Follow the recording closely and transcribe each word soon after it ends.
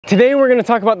Today we're going to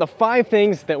talk about the 5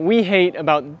 things that we hate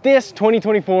about this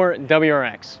 2024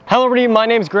 WRX. Hello everybody, my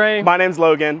name's Gray. My name's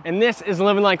Logan. And this is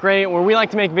Living Like Gray, where we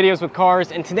like to make videos with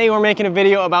cars, and today we're making a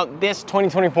video about this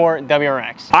 2024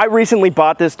 WRX. I recently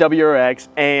bought this WRX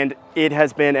and it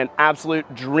has been an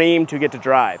absolute dream to get to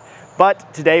drive.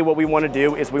 But today what we want to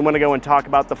do is we want to go and talk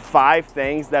about the 5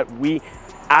 things that we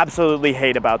absolutely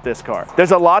hate about this car.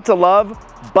 There's a lot to love,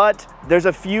 but there's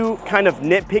a few kind of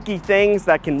nitpicky things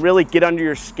that can really get under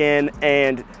your skin,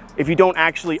 and if you don't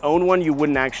actually own one, you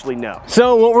wouldn't actually know.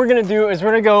 So what we're gonna do is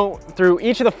we're gonna go through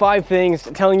each of the 5 things,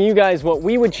 telling you guys what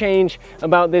we would change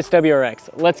about this WRX.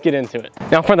 Let's get into it.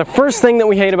 Now for the first thing that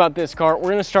we hate about this car, we're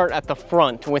gonna start at the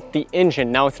front with the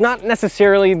engine. Now it's not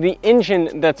necessarily the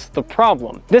engine that's the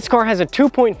problem. This car has a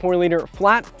 2.4 liter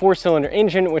flat 4-cylinder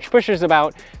engine, which pushes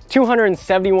about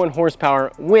 271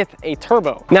 horsepower with a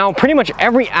turbo. Now, pretty much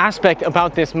every aspect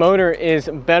about this motor is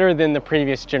better than the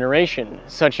previous generation,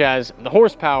 such as the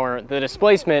horsepower, the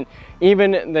displacement,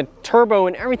 even the turbo,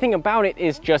 and everything about it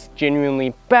is just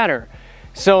genuinely better.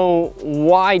 So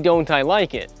why don't I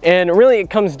like it? And really it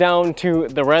comes down to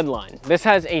the red line. This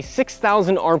has a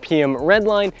 6,000 RPM red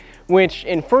line, which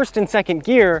in first and second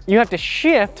gear, you have to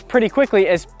shift pretty quickly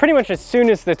pretty much as soon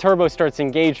as the turbo starts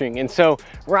engaging. And so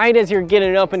right as you're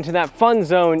getting up into that fun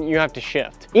zone, you have to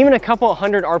shift. Even a couple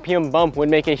hundred RPM bump would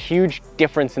make a huge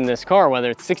difference in this car, whether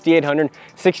it's 6,800,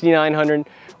 6,900,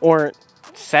 or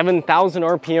 7,000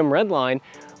 RPM red line,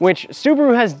 which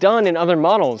Subaru has done in other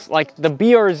models, like the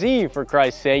BRZ, for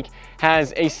Christ's sake,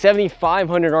 has a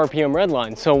 7,500 RPM red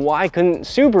line. So why couldn't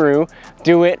Subaru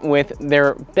do it with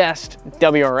their best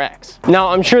WRX? Now,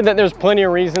 I'm sure that there's plenty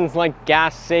of reasons like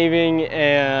gas saving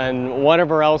and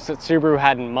whatever else that Subaru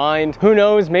had in mind. Who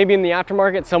knows, maybe in the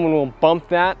aftermarket, someone will bump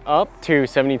that up to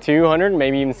 7,200,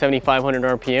 maybe even 7,500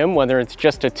 RPM, whether it's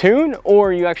just a tune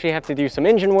or you actually have to do some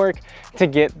engine work to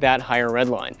get that higher red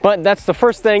line. But that's the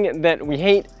first thing that we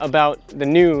hate about the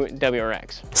new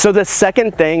WRX. So the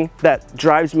second thing that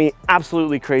drives me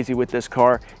absolutely crazy with this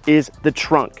car is the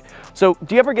trunk. So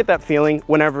do you ever get that feeling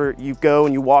whenever you go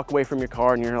and you walk away from your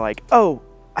car and you're like, oh,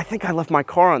 I think I left my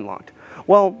car unlocked?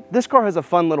 Well, this car has a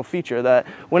fun little feature that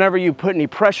whenever you put any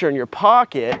pressure in your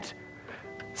pocket,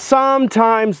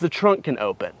 sometimes the trunk can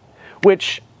open,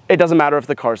 which it doesn't matter if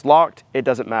the car's locked, it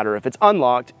doesn't matter if it's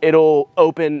unlocked, it'll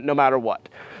open no matter what.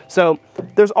 So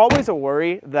there's always a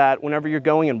worry that whenever you're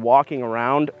going and walking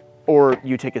around or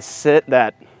you take a sit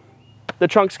that the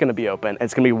trunk's gonna be open,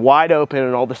 it's gonna be wide open,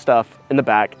 and all the stuff in the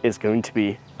back is going to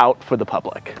be out for the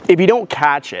public. If you don't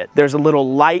catch it, there's a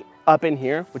little light up in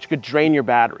here which could drain your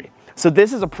battery. So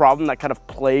this is a problem that kind of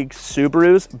plagues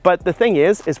Subarus, but the thing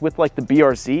is with like the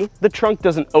BRZ, the trunk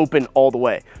doesn't open all the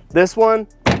way. This one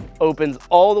opens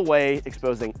all the way,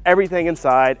 exposing everything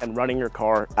inside and running your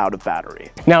car out of battery.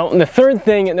 Now, the third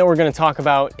thing that we're going to talk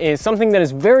about is something that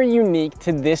is very unique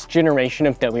to this generation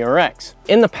of WRX.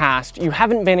 In the past, you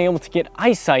haven't been able to get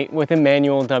eyesight with a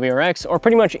manual WRX or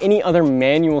pretty much any other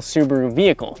manual Subaru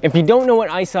vehicle. If you don't know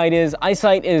what eyesight is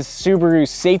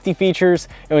Subaru's safety features.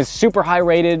 It was super high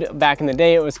rated back in the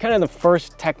day. It was kind of the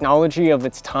first technology of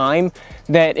its time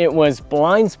that it was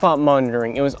blind spot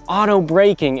monitoring, it was auto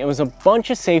braking, it was a bunch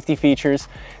of safety features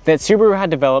that Subaru had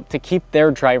developed to keep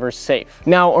their drivers safe.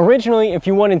 Now, originally, if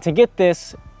you wanted to get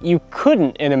this, you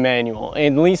couldn't in a manual.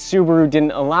 At least Subaru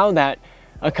didn't allow that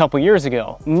a couple years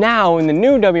ago. Now, in the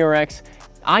new WRX,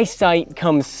 eyesight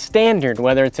comes standard,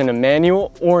 whether it's in a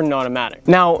manual or an automatic.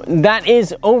 Now, that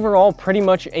is overall pretty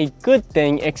much a good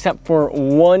thing, except for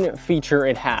one feature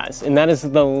it has, and that is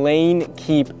the lane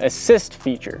keep assist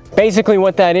feature. Basically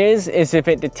what that is if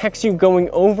it detects you going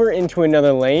over into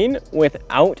another lane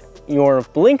without your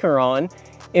blinker on,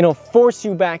 it'll force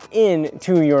you back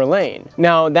into your lane.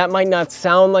 Now, that might not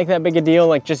sound like that big a deal,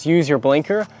 like just use your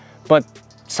blinker, but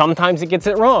sometimes it gets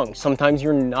it wrong. Sometimes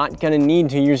you're not gonna need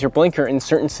to use your blinker in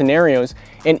certain scenarios,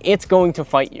 and it's going to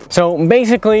fight you. So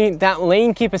basically, that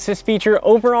lane keep assist feature,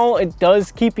 overall, it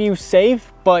does keep you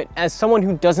safe, but as someone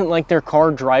who doesn't like their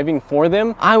car driving for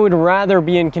them, I would rather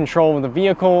be in control of the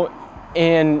vehicle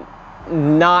and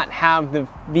not have the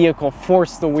vehicle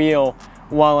force the wheel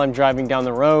while I'm driving down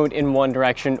the road in one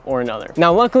direction or another.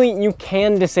 Now, luckily, you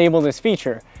can disable this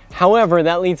feature. However,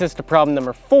 that leads us to problem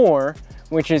number 4,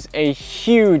 which is a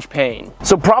huge pain.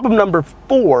 So problem number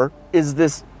 4 is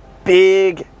this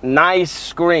big, nice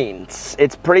screen.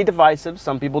 It's pretty divisive.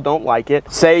 Some people don't like it.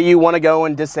 Say you want to go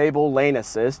and disable lane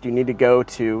assist, you need to go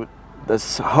to the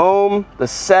home, the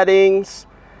settings.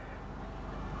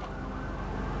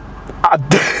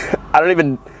 I don't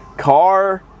even,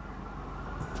 car,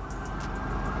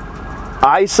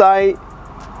 eyesight,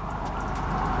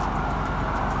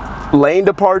 lane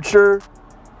departure,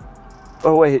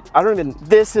 Oh wait, I don't even,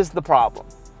 this is the problem.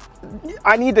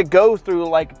 I need to go through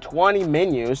like 20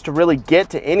 menus to really get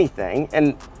to anything,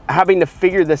 and having to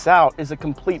figure this out is a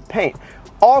complete pain.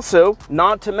 Also,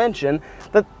 not to mention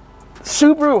that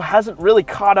Subaru hasn't really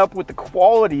caught up with the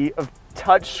quality of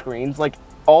touchscreens like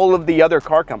all of the other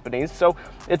car companies, so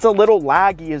it's a little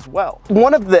laggy as well.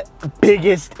 One of the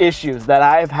biggest issues that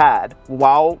I've had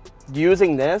while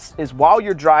using this is while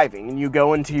you're driving and you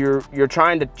go into you're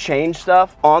trying to change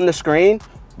stuff on the screen,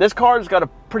 this car's got a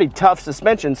pretty tough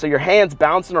suspension, so your hand's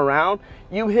bouncing around.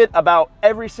 You hit about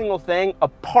every single thing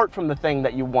apart from the thing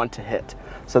that you want to hit.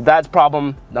 So that's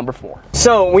problem number 4.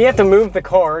 So we have to move the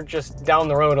car just down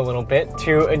the road a little bit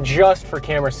to adjust for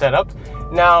camera setup.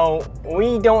 Now,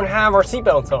 we don't have our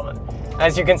seatbelts on.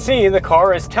 As you can see, the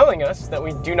car is telling us that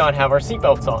we do not have our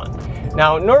seatbelts on.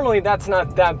 Now, normally that's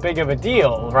not that big of a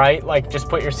deal, right? Like, just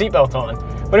put your seatbelt on.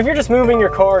 But if you're just moving your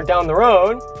car down the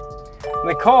road,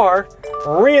 the car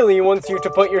really wants you to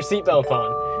put your seatbelt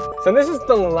on. So this is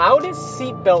the loudest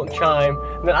seatbelt chime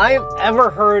that I have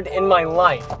ever heard in my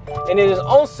life. And it is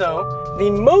also the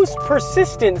most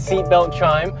persistent seatbelt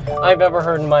chime I've ever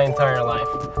heard in my entire life.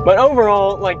 But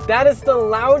overall, like, that is the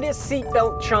loudest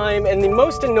seatbelt chime and the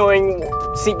most annoying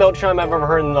seatbelt chime I've ever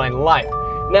heard in my life.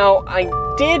 Now, I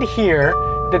did hear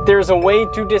that there's a way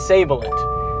to disable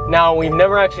it. Now, we've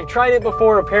never actually tried it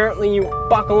before. Apparently, you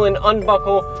buckle and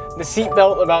unbuckle the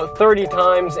seatbelt about 30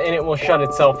 times and it will shut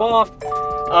itself off.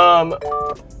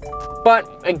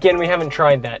 But again, we haven't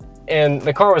tried that. And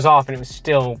the car was off and it was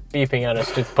still beeping at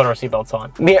us to put our seatbelts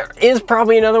on. There is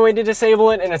probably another way to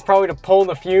disable it, and it's probably to pull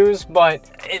the fuse, but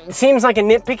it seems like a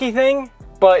nitpicky thing,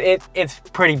 but it's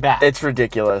pretty bad. It's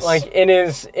ridiculous. Like, it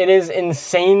is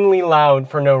insanely loud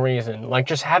for no reason. Like,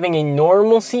 just having a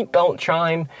normal seatbelt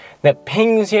chime that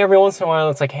pings you every once in a while,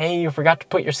 it's like, hey, you forgot to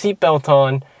put your seatbelt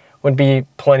on, would be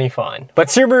plenty fine. But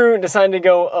Subaru decided to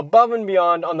go above and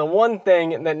beyond on the one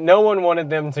thing that no one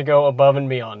wanted them to go above and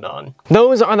beyond on.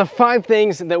 Those are the 5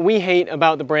 things that we hate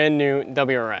about the brand new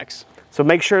WRX. So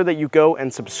make sure that you go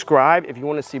and subscribe if you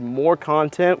want to see more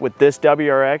content with this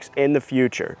WRX in the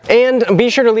future. And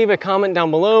be sure to leave a comment down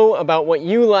below about what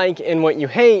you like and what you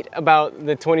hate about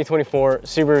the 2024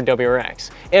 Subaru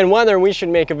WRX, and whether we should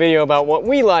make a video about what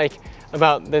we like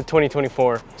about the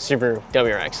 2024 Subaru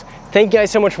WRX. Thank you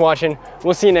guys so much for watching.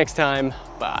 We'll see you next time.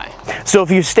 Bye. So if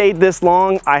you stayed this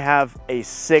long, I have a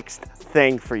 6th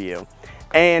thing for you.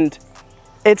 And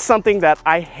it's something that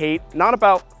I hate, not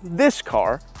about this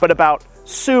car, but about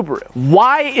Subaru.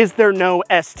 Why is there no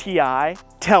STI?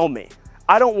 Tell me.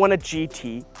 I don't want a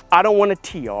GT. I don't want a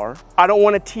TR. I don't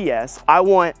want a TS. I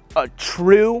want a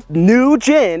true new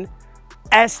gen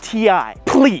STI.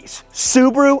 Please,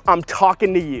 Subaru, I'm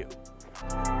talking to you.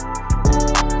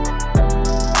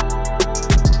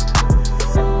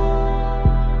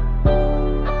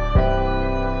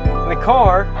 The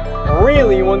car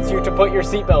really wants you to put your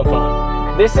seatbelt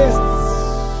on. This is...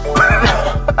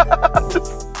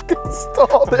 Just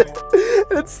installed it.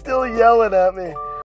 It's still yelling at me.